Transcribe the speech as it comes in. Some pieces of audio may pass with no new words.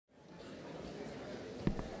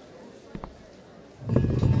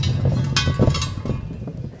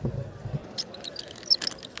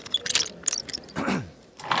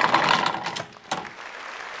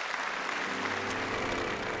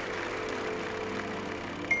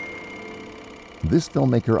This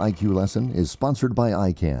Filmmaker IQ lesson is sponsored by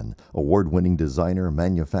ICANN, award-winning designer,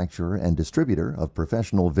 manufacturer, and distributor of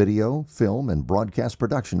professional video, film, and broadcast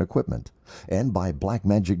production equipment, and by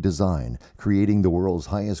Blackmagic Design, creating the world's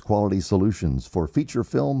highest quality solutions for feature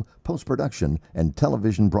film, post-production, and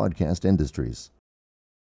television broadcast industries.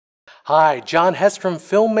 Hi, John Hess from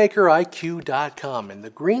FilmmakerIQ.com. In the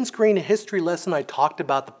green screen history lesson, I talked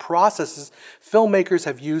about the processes filmmakers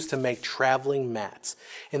have used to make traveling mats.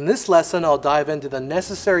 In this lesson, I'll dive into the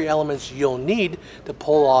necessary elements you'll need to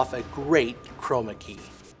pull off a great chroma key.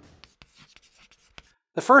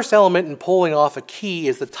 The first element in pulling off a key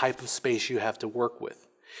is the type of space you have to work with.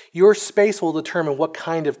 Your space will determine what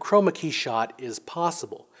kind of chroma key shot is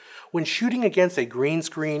possible. When shooting against a green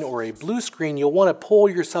screen or a blue screen, you'll want to pull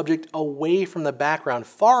your subject away from the background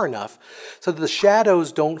far enough so that the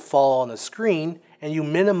shadows don't fall on the screen and you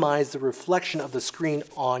minimize the reflection of the screen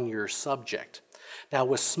on your subject. Now,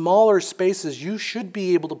 with smaller spaces, you should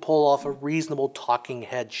be able to pull off a reasonable talking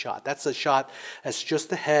head shot. That's a shot that's just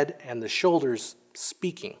the head and the shoulders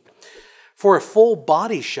speaking. For a full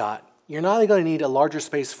body shot, you're not only going to need a larger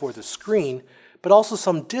space for the screen, but also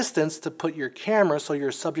some distance to put your camera so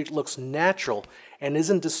your subject looks natural and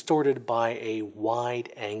isn't distorted by a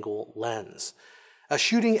wide-angle lens.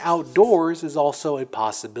 Shooting outdoors is also a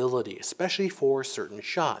possibility, especially for certain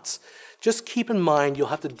shots. Just keep in mind you'll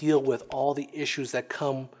have to deal with all the issues that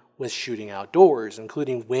come with shooting outdoors,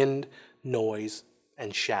 including wind, noise,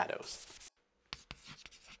 and shadows.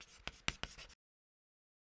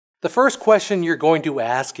 The first question you're going to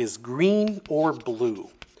ask is green or blue?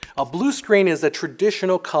 A blue screen is a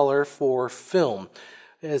traditional color for film.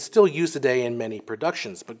 It's still used today in many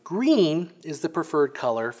productions, but green is the preferred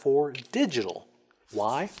color for digital.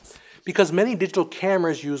 Why? Because many digital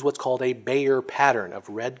cameras use what's called a Bayer pattern of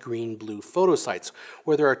red, green, blue photosites,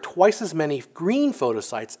 where there are twice as many green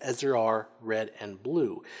photosites as there are red and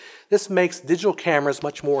blue. This makes digital cameras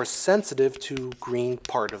much more sensitive to green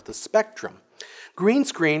part of the spectrum. Green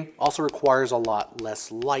screen also requires a lot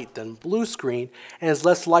less light than blue screen and is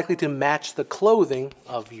less likely to match the clothing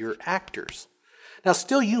of your actors. Now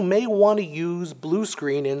still, you may want to use blue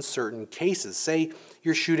screen in certain cases. Say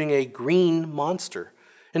you're shooting a green monster.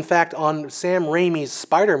 In fact, on Sam Raimi's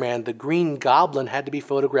Spider-Man, the Green Goblin had to be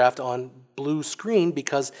photographed on blue screen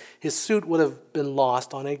because his suit would have been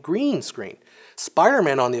lost on a green screen.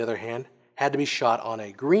 Spider-Man, on the other hand, had to be shot on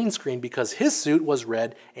a green screen because his suit was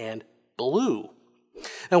red and blue.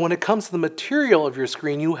 Now, when it comes to the material of your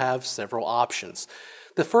screen, you have several options.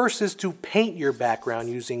 The first is to paint your background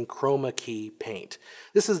using Chromakey paint.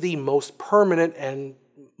 This is the most permanent and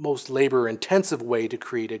most labor-intensive way to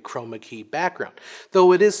create a Chromakey background,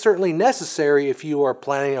 though it is certainly necessary if you are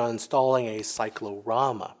planning on installing a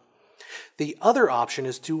cyclorama. The other option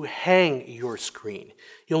is to hang your screen.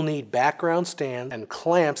 You'll need background stands and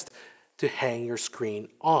clamps to hang your screen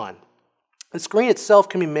on. The screen itself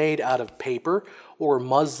can be made out of paper or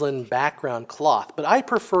muslin background cloth, but I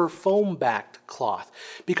prefer foam-backed cloth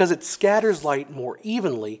because it scatters light more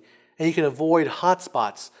evenly and you can avoid hot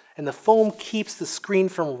spots, and the foam keeps the screen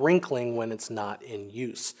from wrinkling when it's not in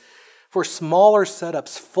use. For smaller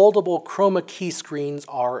setups, foldable chroma key screens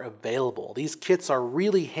are available. These kits are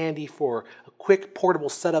really handy for quick portable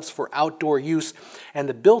setups for outdoor use, and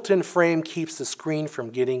the built-in frame keeps the screen from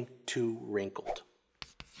getting too wrinkled.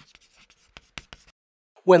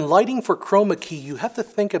 When lighting for chroma key, you have to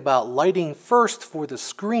think about lighting first for the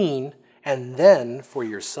screen and then for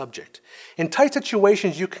your subject. In tight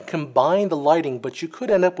situations, you can combine the lighting, but you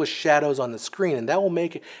could end up with shadows on the screen, and that will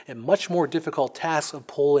make it a much more difficult task of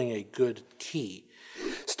pulling a good key.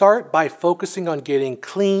 Start by focusing on getting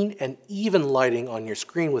clean and even lighting on your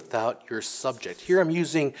screen without your subject. Here I'm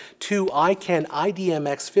using two ICANN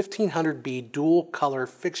IDMX 1500B dual color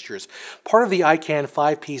fixtures, part of the ICANN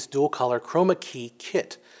 5-piece dual color chroma key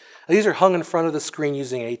kit. These are hung in front of the screen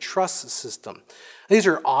using a truss system. These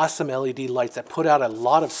are awesome LED lights that put out a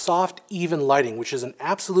lot of soft, even lighting, which is an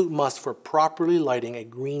absolute must for properly lighting a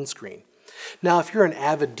green screen. Now, if you're an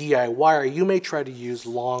avid DIYer, you may try to use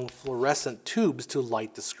long fluorescent tubes to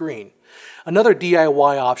light the screen. Another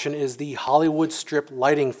DIY option is the Hollywood strip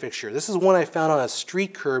lighting fixture. This is one I found on a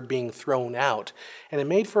street curb being thrown out, and it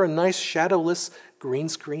made for a nice shadowless green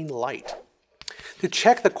screen light. To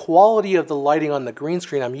check the quality of the lighting on the green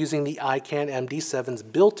screen, I'm using the ICANN MD7's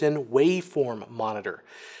built-in waveform monitor.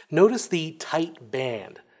 Notice the tight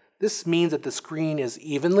band. This means that the screen is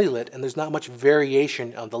evenly lit and there's not much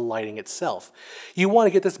variation of the lighting itself. You want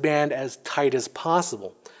to get this band as tight as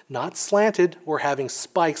possible, not slanted or having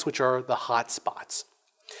spikes, which are the hot spots.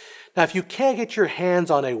 Now, if you can't get your hands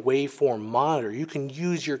on a waveform monitor, you can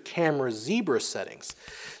use your camera's zebra settings.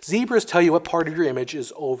 Zebras tell you what part of your image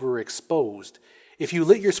is overexposed. If you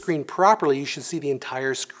lit your screen properly, you should see the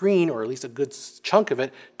entire screen, or at least a good chunk of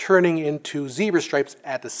it, turning into zebra stripes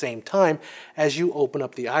at the same time as you open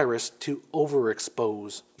up the iris to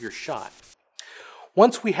overexpose your shot.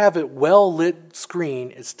 Once we have a well-lit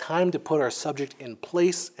screen, it's time to put our subject in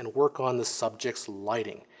place and work on the subject's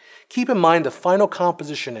lighting. Keep in mind the final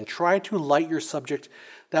composition and try to light your subject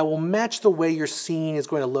that will match the way your scene is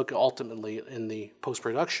going to look ultimately in the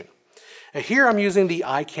post-production. Now here I'm using the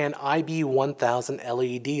ICANN IB1000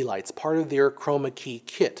 LED lights, part of their Chromakey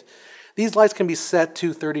kit. These lights can be set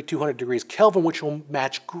to 3200 degrees Kelvin, which will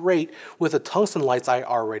match great with the tungsten lights I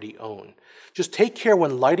already own. Just take care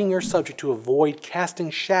when lighting your subject to avoid casting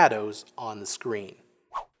shadows on the screen.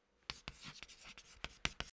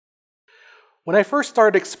 When I first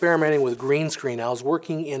started experimenting with green screen, I was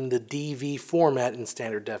working in the DV format in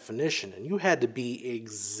standard definition, and you had to be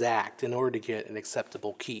exact in order to get an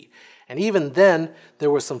acceptable key. And even then,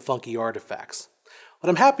 there were some funky artifacts. But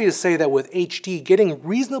I'm happy to say that with HD, getting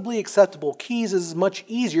reasonably acceptable keys is much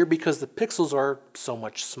easier because the pixels are so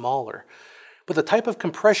much smaller. But the type of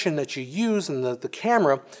compression that you use in the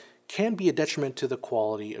camera can be a detriment to the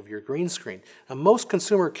quality of your green screen. Now, most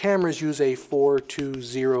consumer cameras use a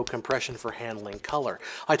 4:2:0 compression for handling color.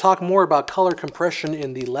 I talk more about color compression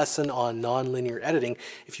in the lesson on nonlinear editing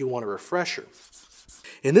if you want a refresher.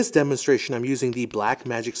 In this demonstration, I'm using the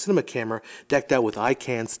Blackmagic Cinema camera decked out with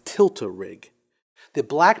ICANN's Tilta rig. The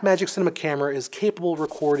Blackmagic Cinema camera is capable of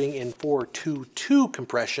recording in 4:2:2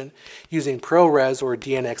 compression using ProRes or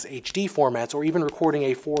DNx HD formats, or even recording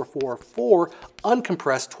a 4:4:4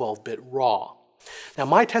 uncompressed 12-bit RAW. Now,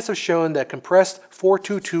 my tests have shown that compressed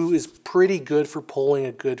 4:2:2 is pretty good for pulling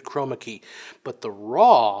a good chroma key, but the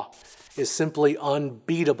RAW is simply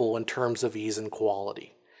unbeatable in terms of ease and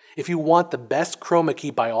quality. If you want the best chroma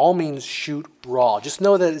key, by all means shoot RAW. Just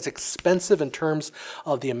know that it's expensive in terms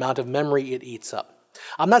of the amount of memory it eats up.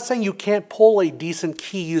 I'm not saying you can't pull a decent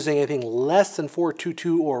key using anything less than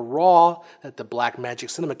 4:2:2 or RAW that the Blackmagic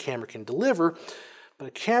Cinema camera can deliver, but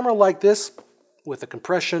a camera like this, with the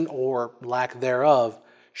compression or lack thereof,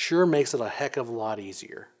 sure makes it a heck of a lot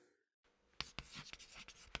easier.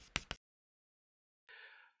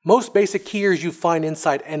 Most basic keyers you find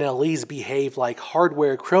inside NLEs behave like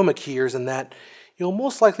hardware chroma keyers in that you'll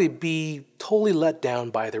most likely be totally let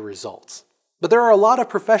down by the results. But there are a lot of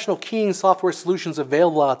professional keying software solutions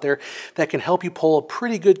available out there that can help you pull a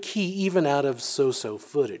pretty good key even out of so-so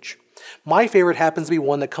footage. My favorite happens to be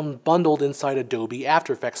one that comes bundled inside Adobe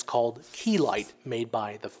After Effects called Keylight, made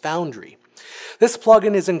by the Foundry. This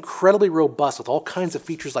plugin is incredibly robust with all kinds of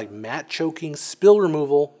features like matte choking, spill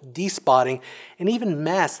removal, despotting, and even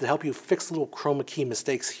masks that help you fix little chroma key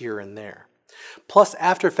mistakes here and there. Plus,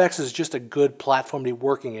 After Effects is just a good platform to be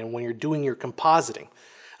working in when you're doing your compositing.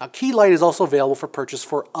 Keylight is also available for purchase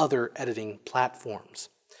for other editing platforms.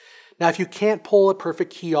 Now, if you can't pull a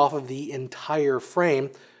perfect key off of the entire frame,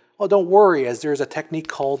 well, don't worry, as there's a technique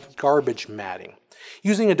called garbage matting.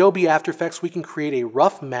 Using Adobe After Effects, we can create a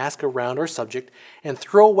rough mask around our subject and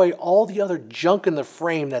throw away all the other junk in the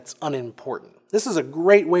frame that's unimportant. This is a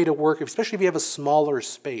great way to work, especially if you have a smaller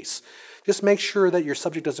space. Just make sure that your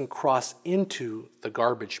subject doesn't cross into the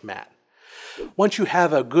garbage mat. Once you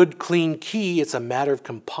have a good clean key, it's a matter of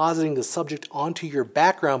compositing the subject onto your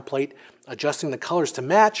background plate, adjusting the colors to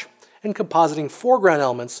match, and compositing foreground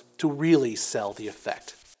elements to really sell the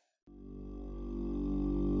effect.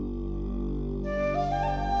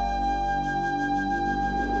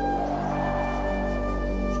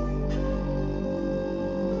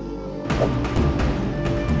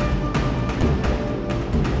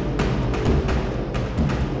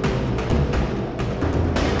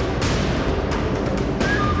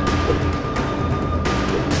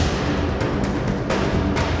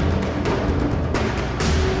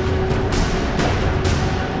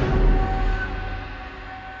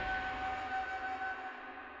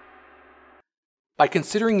 By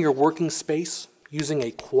considering your working space, using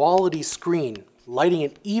a quality screen, lighting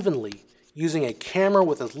it evenly, using a camera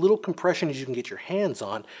with as little compression as you can get your hands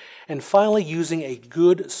on, and finally using a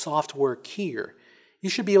good software keyer,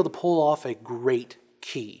 you should be able to pull off a great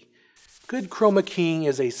key. Good chroma keying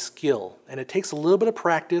is a skill, and it takes a little bit of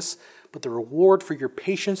practice, but the reward for your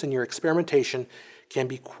patience and your experimentation can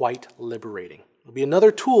be quite liberating. It'll be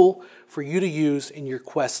another tool for you to use in your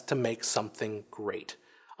quest to make something great.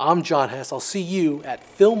 I'm John Hess. I'll see you at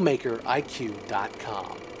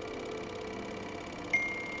filmmakeriq.com.